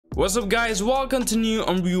What's up guys, welcome to new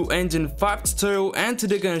Unreal Engine 5 tutorial, and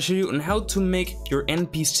today I'm gonna show you on how to make your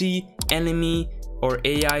NPC, enemy or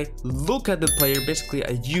AI look at the player, basically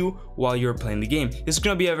at you while you're playing the game. It's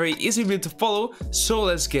gonna be a very easy video to follow, so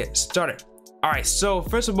let's get started. Alright, so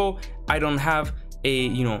first of all, I don't have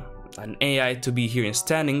an AI to be here in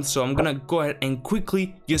standing, so I'm gonna go ahead and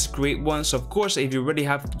quickly just create one. So of course, if you already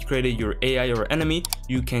have created your AI or enemy,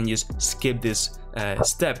 you can just skip this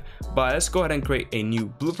step, but let's go ahead and create a new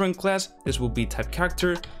blueprint class. This will be type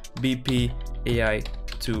character BP AI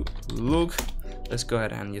to look. Let's go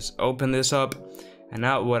ahead and just open this up, and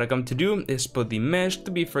now what I'm going to do is put the mesh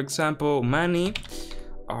to be, for example, money.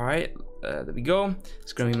 All right, there we go.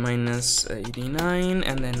 It's gonna be minus 89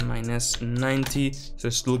 and then minus 90, so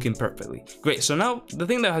it's looking perfectly great. So now the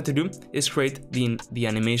thing that I have to do is create the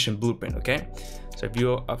animation blueprint. Okay, so if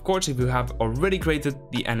you have already created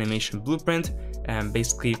the animation blueprint, and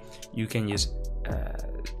basically you can just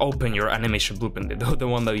open your animation blueprint, the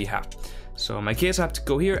one that you have. So in my case, I have to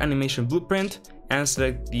go here, animation blueprint, and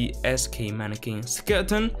select the SK mannequin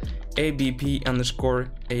skeleton ABP underscore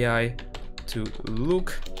AI to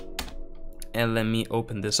look. And let me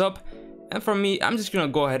open this up, and for me, I'm just gonna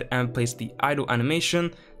go ahead and place the idle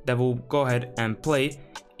animation that will go ahead and play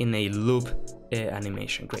in a loop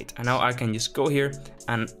animation. Great, and now I can just go here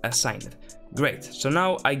and assign it. Great, so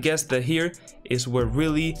now I guess that here is where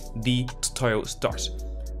really the tutorial starts.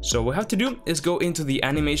 So what I have to do is go into the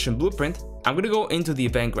animation blueprint. I'm gonna go into the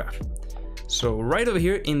event graph. So right over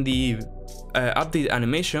here in the update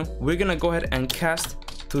animation, we're gonna go ahead and cast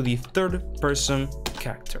to the third person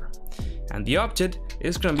character. And the object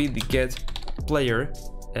is going to be the get player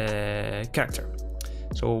character.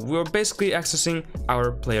 So we're basically accessing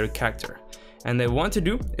our player character. And then what I want to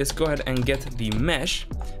do is go ahead and get the mesh.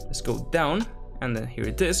 Let's go down, and then here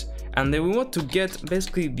it is. And then we want to get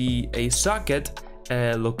basically a socket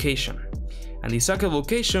location. And the socket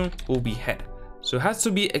location will be head. So it has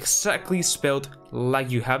to be exactly spelled like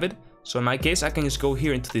you have it. So in my case, I can just go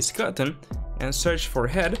here into the skeleton and search for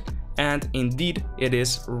head. And indeed, it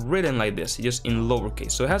is written like this, just in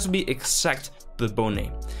lowercase. So it has to be exact to the bone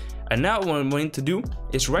name. And now what we need to do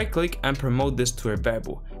is right click and promote this to a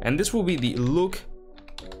variable. And this will be the look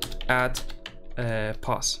at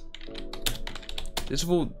pause. This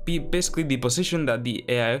will be basically the position that the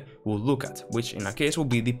AI will look at, which in our case will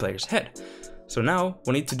be the player's head. So now what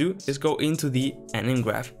we need to do is go into the enemy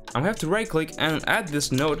graph, and we have to right click and add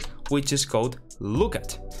this node, which is called look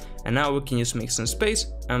at. And now we can just make some space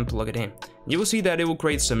and plug it in. You will see that it will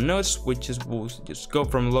create some nodes, which will just go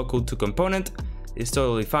from local to component. It's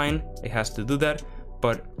totally fine, it has to do that,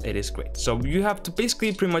 but it is great. So you have to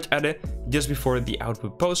basically pretty much add it just before the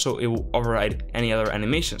output post, so it will override any other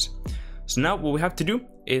animations. So now what we have to do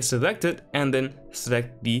is select it and then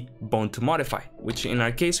select the bone to modify, which in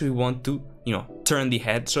our case we want to turn the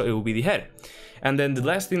head, so it will be the head. And then the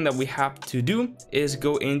last thing that we have to do is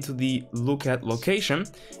go into the look at location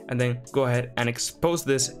and then go ahead and expose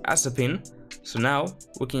this as a pin. So now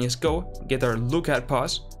we can just go get our look at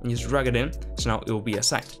pause and just drag it in. So now it will be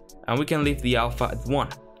assigned, and we can leave the alpha at 1.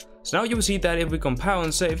 So now you will see that if we compile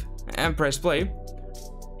and save and press play,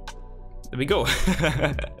 there we go.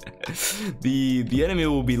 the enemy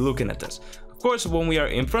will be looking at us. Of course, when we are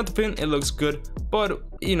in front of him, it looks good, but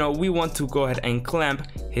we want to go ahead and clamp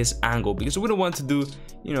his angle, because we don't want to do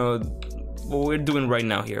what we're doing right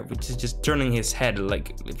now here, which is just turning his head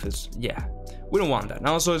like if it's, yeah, we don't want that. And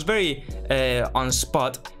also it's very on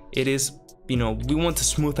spot. It is, we want to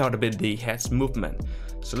smooth out a bit the head's movement.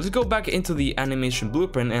 So let's go back into the animation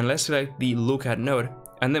blueprint and let's select the look at node.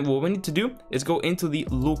 And then what we need to do is go into the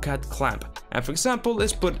look at clamp, and for example,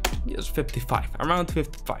 let's put just 55, around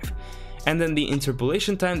 55. And then the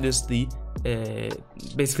interpolation time is the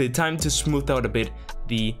basically time to smooth out a bit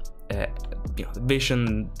the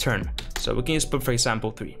vision turn. So we can just put, for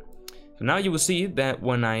example, 3. So now you will see that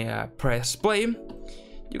when I press play,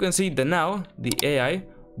 you can see that now the AI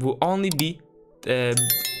will only be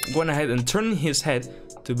going ahead and turning his head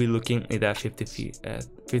to be looking at that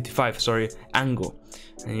 55 angle.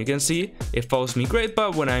 And you can see it follows me great,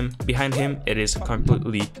 but when I'm behind him, it is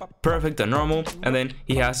completely perfect and normal. And then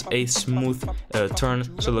he has a smooth turn,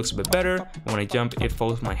 so it looks a bit better. When I jump, it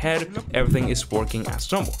follows my head. Everything is working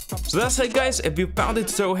as normal. So that's it, guys. If you found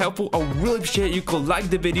it so helpful, I would really appreciate you could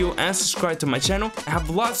like the video and subscribe to my channel. I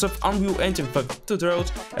have lots of Unreal Engine 5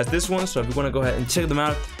 tutorials as this one, so if you want to go ahead and check them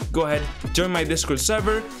out, go ahead, join my Discord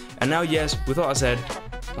server. And now, yes, with all I said,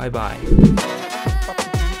 bye bye.